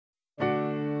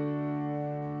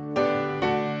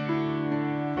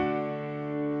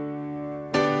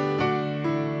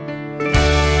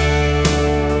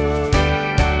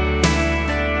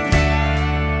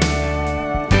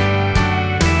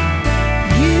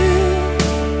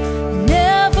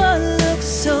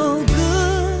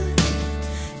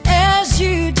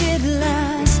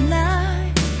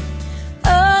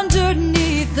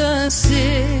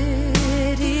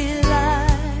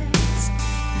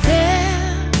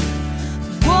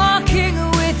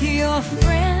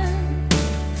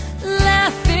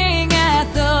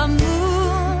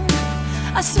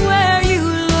I swear you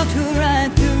looked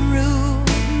right through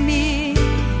me.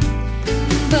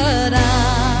 But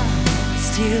I'm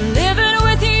still living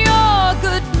with your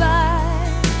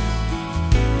goodbye,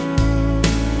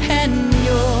 and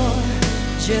you're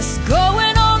just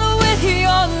going on with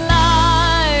your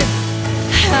life.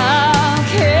 How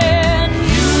can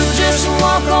you just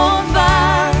walk on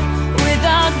by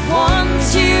without one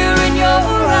tear in your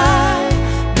eye?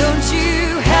 Don't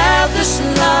you have the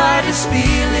slightest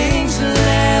feelings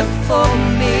left for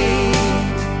me?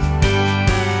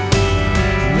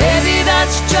 Maybe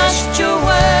that's just your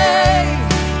way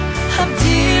of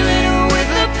dealing with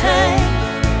the pain,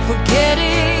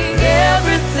 forgetting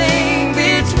everything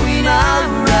between our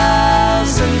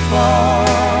rise and fall,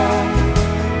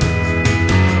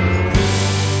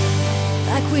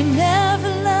 like we never